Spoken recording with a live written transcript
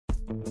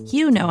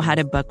You know how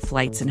to book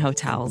flights and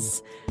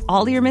hotels.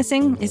 All you're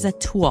missing is a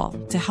tool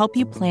to help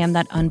you plan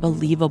that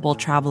unbelievable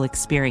travel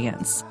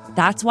experience.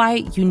 That's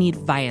why you need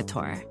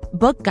Viator.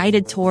 Book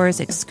guided tours,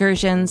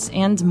 excursions,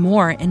 and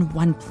more in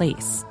one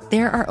place.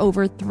 There are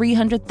over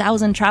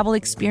 300,000 travel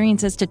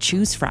experiences to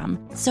choose from,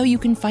 so you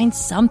can find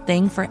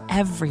something for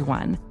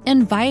everyone.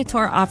 And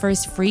Viator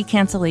offers free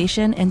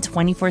cancellation and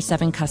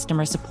 24/7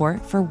 customer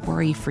support for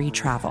worry-free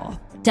travel.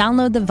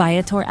 Download the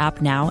Viator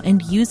app now and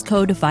use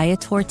code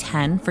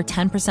Viator10 for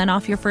 10%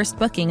 off your first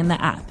booking in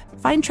the app.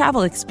 Find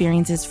travel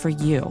experiences for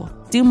you.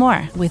 Do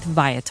more with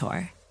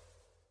Viator.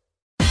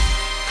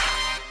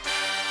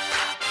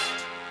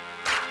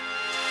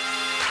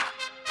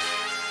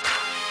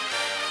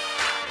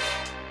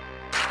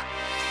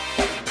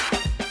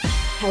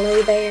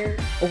 Hello there,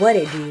 what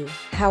it do?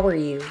 How are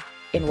you?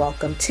 And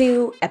welcome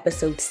to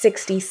episode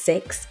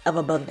 66 of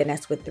Above the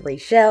Nest with the Ray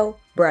Show,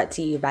 brought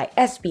to you by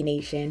SB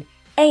Nation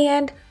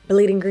and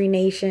Bleeding Green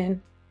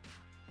Nation.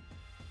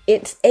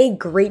 It's a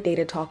great day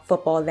to talk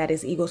football. That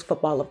is Eagles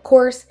football, of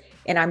course,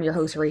 and I'm your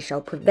host,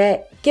 Rachel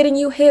Prevet, getting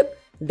you hip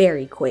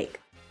very quick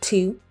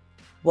to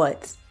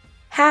what's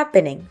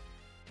happening.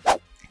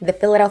 The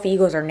Philadelphia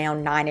Eagles are now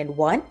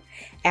 9-1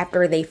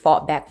 after they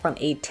fought back from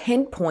a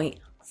 10-point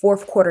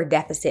fourth quarter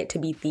deficit to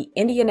beat the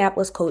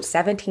Indianapolis Colts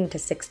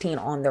 17-16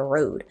 on the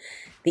road.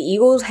 The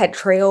Eagles had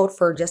trailed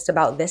for just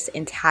about this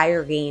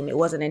entire game. It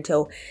wasn't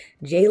until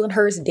Jalen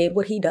Hurts did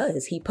what he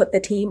does. He put the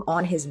team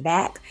on his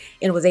back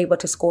and was able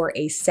to score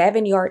a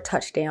 7-yard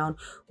touchdown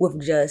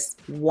with just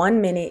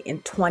 1 minute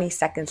and 20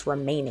 seconds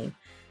remaining.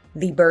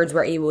 The Birds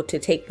were able to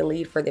take the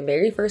lead for the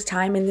very first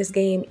time in this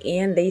game,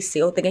 and they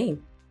sealed the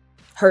game.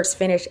 Hurts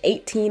finished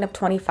 18 of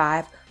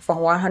 25 for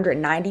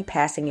 190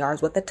 passing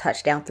yards with a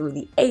touchdown through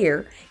the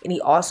air, and he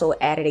also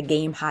added a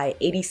game-high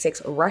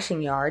 86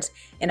 rushing yards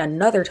and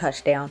another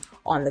touchdown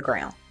on the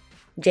ground.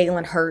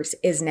 Jalen Hurts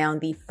is now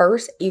the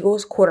first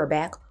Eagles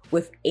quarterback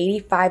with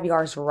 85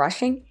 yards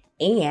rushing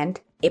and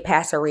a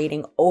passer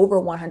rating over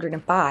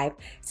 105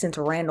 since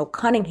Randall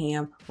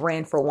Cunningham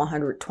ran for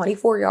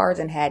 124 yards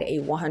and had a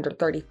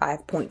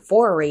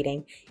 135.4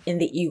 rating in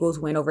the Eagles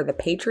win over the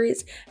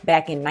Patriots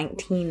back in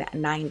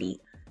 1990.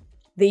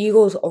 The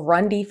Eagles'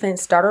 run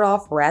defense started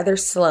off rather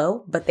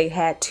slow, but they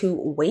had to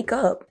wake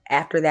up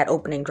after that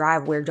opening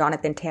drive where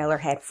Jonathan Taylor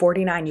had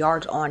 49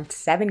 yards on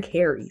 7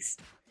 carries.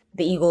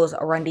 The Eagles'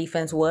 run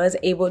defense was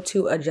able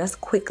to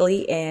adjust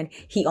quickly, and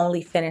he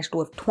only finished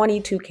with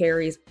 22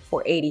 carries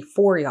for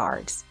 84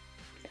 yards.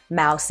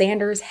 Miles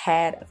Sanders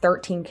had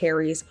 13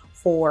 carries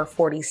for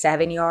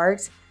 47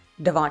 yards.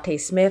 Devontae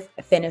Smith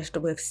finished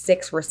with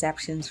 6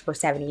 receptions for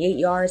 78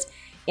 yards,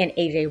 and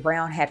A.J.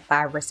 Brown had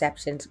 5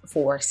 receptions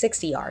for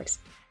 60 yards.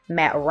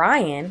 Matt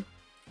Ryan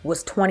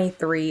was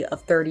 23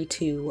 of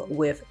 32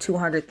 with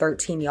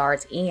 213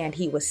 yards, and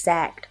he was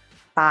sacked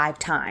 5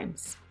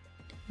 times.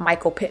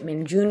 Michael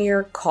Pittman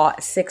Jr.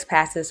 caught 6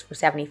 passes for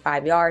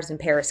 75 yards, and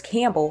Paris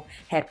Campbell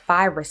had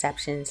 5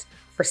 receptions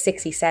for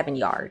 67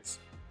 yards.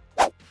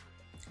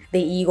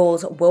 The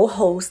Eagles will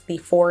host the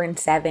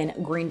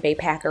 4-7 Green Bay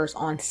Packers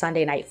on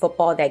Sunday Night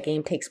Football. That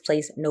game takes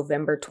place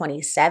November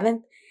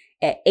 27th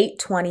at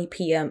 8:20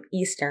 p.m.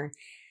 Eastern.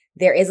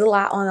 There is a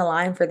lot on the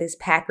line for this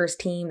Packers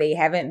team. They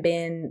haven't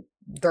been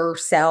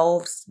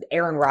themselves.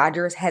 Aaron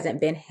Rodgers hasn't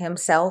been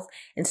himself.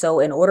 And so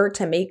in order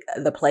to make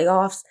the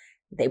playoffs,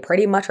 they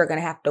pretty much are going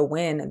to have to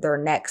win their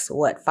next,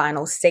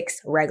 final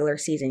 6 regular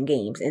season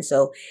games. And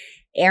so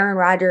Aaron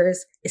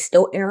Rodgers is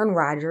still Aaron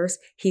Rodgers.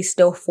 He's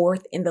still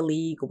 4th in the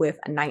league with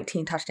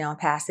 19 touchdown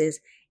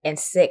passes and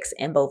 6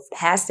 in both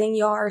passing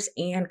yards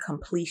and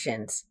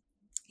completions.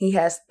 He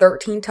has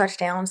 13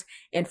 touchdowns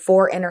and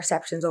 4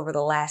 interceptions over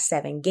the last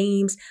 7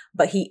 games,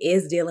 but he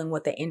is dealing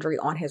with the injury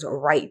on his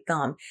right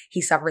thumb.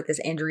 He suffered this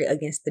injury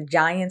against the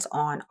Giants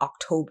on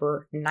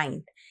October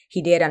 9th.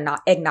 He did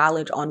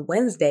acknowledge on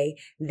Wednesday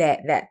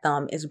that that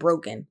thumb is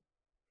broken.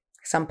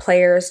 Some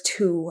players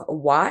to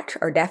watch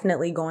are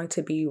definitely going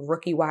to be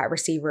rookie wide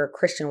receiver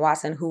Christian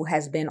Watson, who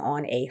has been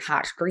on a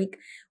hot streak.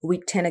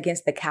 Week 10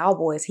 against the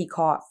Cowboys, he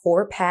caught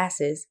 4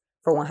 passes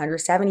for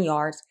 170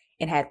 yards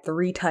and had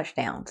 3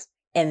 touchdowns.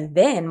 And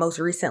then most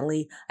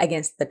recently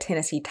against the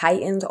Tennessee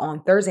Titans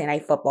on Thursday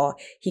Night Football,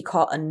 he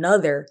caught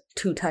another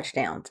 2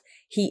 touchdowns.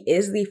 He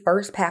is the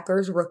first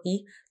Packers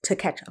rookie to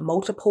catch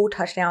multiple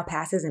touchdown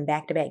passes in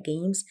back-to-back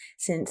games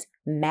since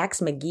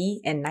Max McGee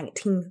in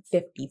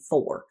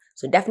 1954.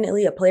 So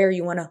definitely a player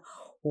you want to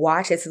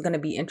watch. This is going to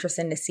be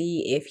interesting to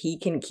see if he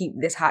can keep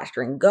this hot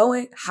streak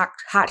going,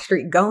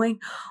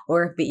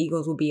 or if the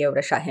Eagles will be able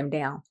to shut him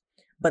down.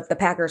 But the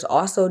Packers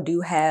also do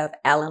have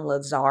Allen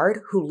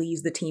Lazard, who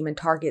leads the team in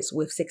targets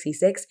with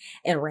 66,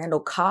 and Randall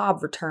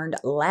Cobb returned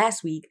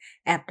last week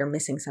after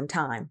missing some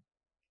time.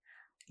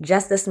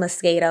 Justice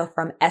Mosqueda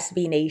from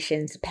SB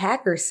Nation's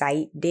Packers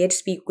site did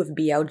speak with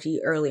BLG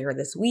earlier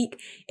this week,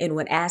 and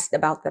when asked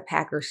about the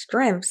Packers'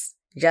 strengths,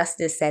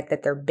 Justice said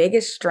that their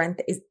biggest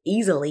strength is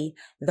easily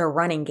their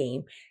running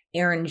game.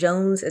 Aaron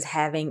Jones is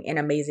having an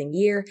amazing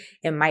year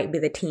and might be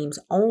the team's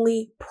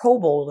only Pro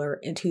Bowler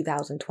in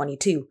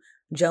 2022.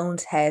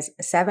 Jones has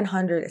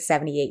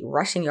 778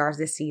 rushing yards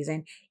this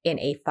season and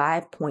a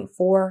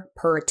 5.4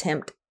 per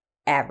attempt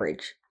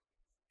average.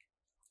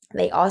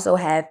 They also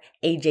have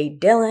A.J.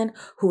 Dillon,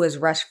 who has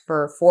rushed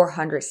for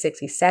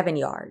 467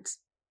 yards.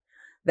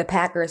 The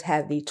Packers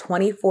have the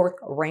 24th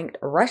ranked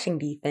rushing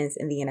defense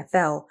in the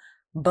NFL,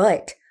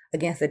 but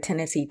against the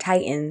Tennessee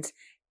Titans,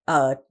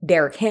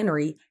 Derrick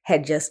Henry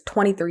had just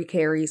 23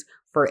 carries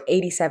for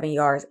 87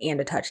 yards and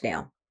a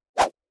touchdown.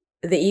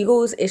 The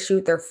Eagles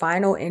issued their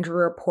final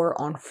injury report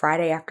on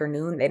Friday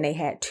afternoon, and they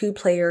had 2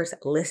 players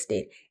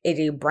listed.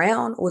 A.J.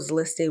 Brown was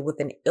listed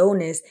with an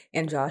illness,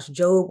 and Josh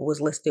Jobe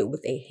was listed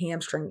with a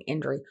hamstring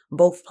injury.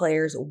 Both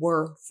players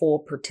were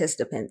full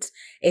participants.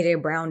 A.J.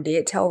 Brown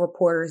did tell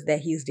reporters that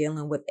he's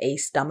dealing with a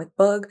stomach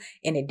bug,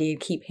 and it did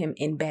keep him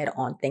in bed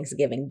on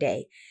Thanksgiving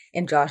Day.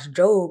 And Josh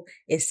Jobe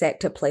is set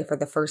to play for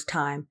the first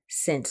time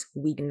since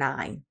Week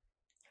 9.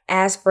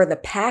 As for the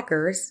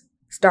Packers,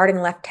 starting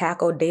left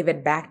tackle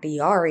David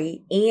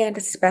Bakhtiari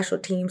and special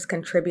teams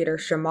contributor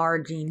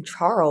Shamar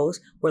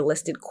Jean-Charles were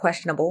listed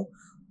questionable.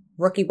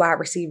 Rookie wide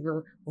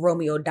receiver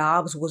Romeo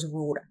Doubs was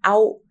ruled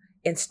out,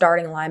 and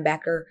starting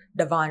linebacker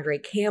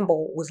Devondre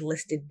Campbell was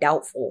listed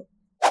doubtful.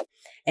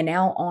 And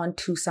now on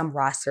to some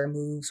roster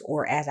moves,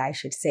 or as I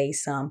should say,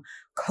 some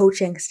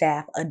coaching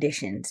staff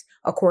additions.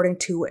 According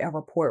to a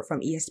report from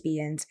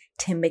ESPN's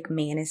Tim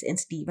McManus and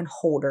Stephen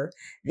Holder,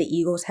 the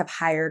Eagles have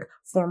hired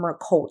former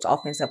Colts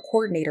offensive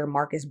coordinator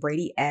Marcus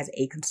Brady as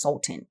a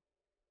consultant.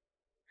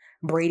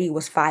 Brady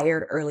was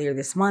fired earlier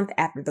this month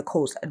after the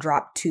Colts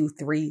dropped to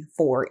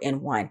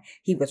 3-4-1.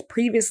 He was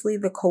previously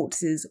the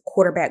Colts'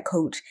 quarterback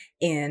coach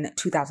in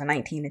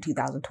 2019 and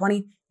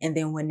 2020. And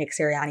then when Nick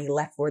Sirianni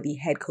left for the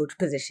head coach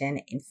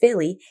position in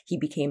Philly, he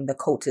became the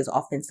Colts'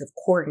 offensive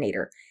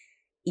coordinator.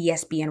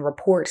 ESPN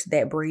reports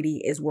that Brady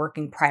is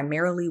working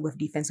primarily with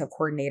defensive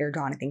coordinator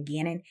Jonathan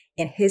Gannon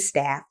and his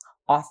staff,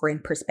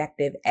 offering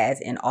perspective as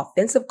an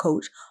offensive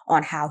coach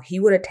on how he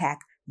would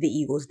attack the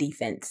Eagles'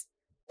 defense.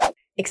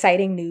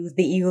 Exciting news,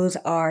 the Eagles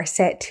are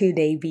set to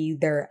debut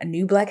their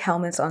new black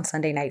helmets on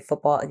Sunday Night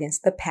Football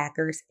against the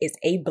Packers. It's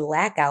a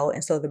blackout,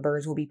 and so the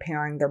Birds will be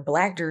pairing their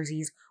black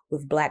jerseys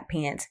with black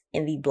pants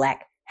and the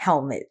black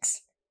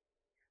helmets.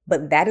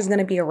 But that is going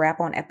to be a wrap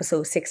on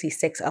episode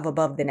 66 of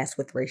Above the Nest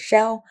with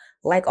Rachelle.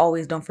 Like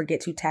always, don't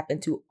forget to tap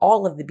into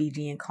all of the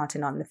BGN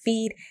content on the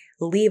feed.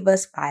 Leave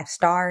us 5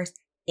 stars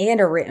and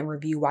a written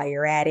review while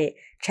you're at it.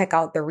 Check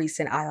out the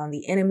recent Eye on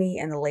the Enemy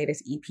and the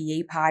latest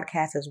EPA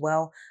podcast as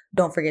well.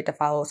 Don't forget to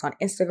follow us on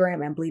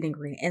Instagram and Bleeding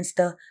Green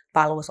Insta.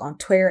 Follow us on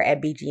Twitter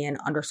at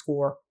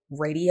BGN_radio.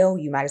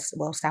 You might as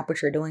well stop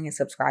what you're doing and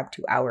subscribe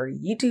to our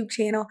YouTube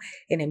channel.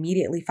 And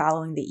immediately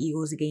following the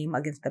Eagles game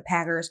against the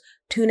Packers,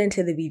 tune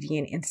into the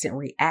BGN Instant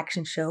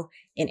Reaction Show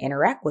and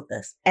interact with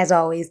us. As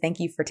always, thank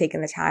you for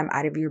taking the time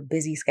out of your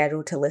busy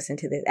schedule to listen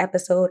to this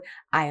episode.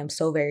 I am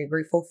so very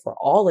grateful for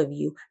all of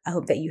you. I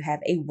hope that you have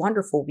a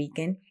wonderful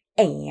weekend,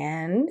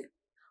 and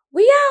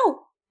we out!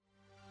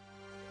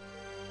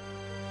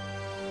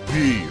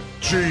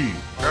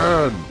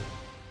 BGN.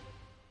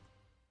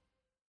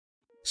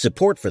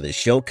 Support for this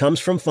show comes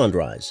from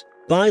Fundrise.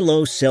 Buy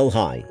low, sell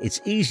high. It's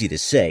easy to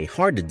say,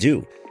 hard to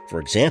do. For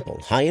example,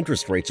 high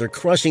interest rates are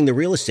crushing the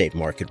real estate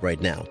market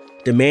right now.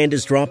 Demand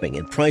is dropping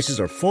and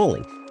prices are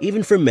falling,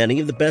 even for many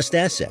of the best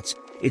assets.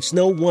 It's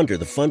no wonder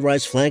the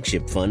Fundrise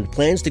Flagship Fund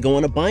plans to go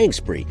on a buying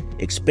spree,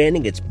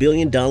 expanding its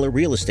billion-dollar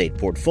real estate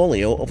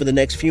portfolio over the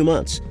next few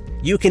months.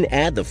 You can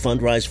add the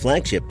Fundrise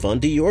Flagship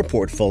Fund to your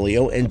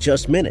portfolio in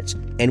just minutes,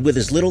 and with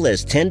as little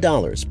as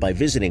 $10 by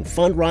visiting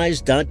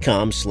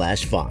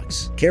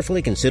fundrise.com/Fox.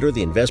 Carefully consider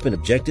the investment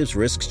objectives,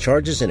 risks,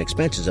 charges, and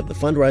expenses of the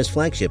Fundrise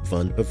Flagship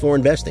Fund before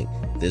investing.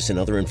 This and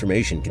other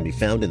information can be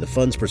found in the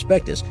fund's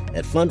prospectus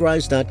at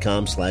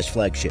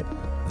fundrise.com/flagship.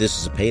 This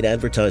is a paid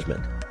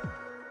advertisement.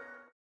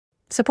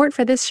 Support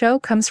for this show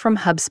comes from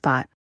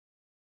HubSpot.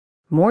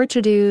 More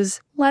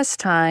to-dos, less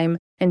time,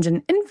 and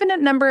an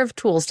infinite number of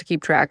tools to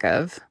keep track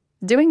of.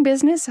 Doing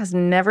business has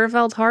never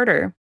felt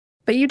harder.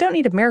 But you don't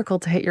need a miracle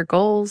to hit your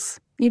goals.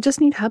 You just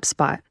need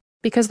HubSpot,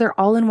 because their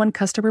all-in-one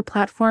customer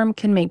platform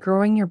can make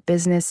growing your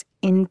business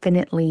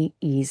infinitely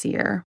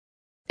easier.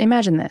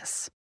 Imagine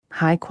this: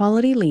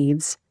 high-quality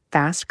leads,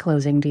 fast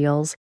closing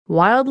deals,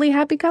 wildly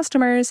happy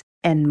customers,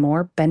 and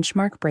more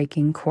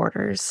benchmark-breaking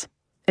quarters.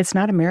 It's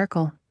not a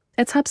miracle.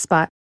 It's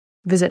HubSpot.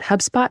 Visit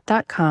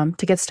HubSpot.com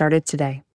to get started today.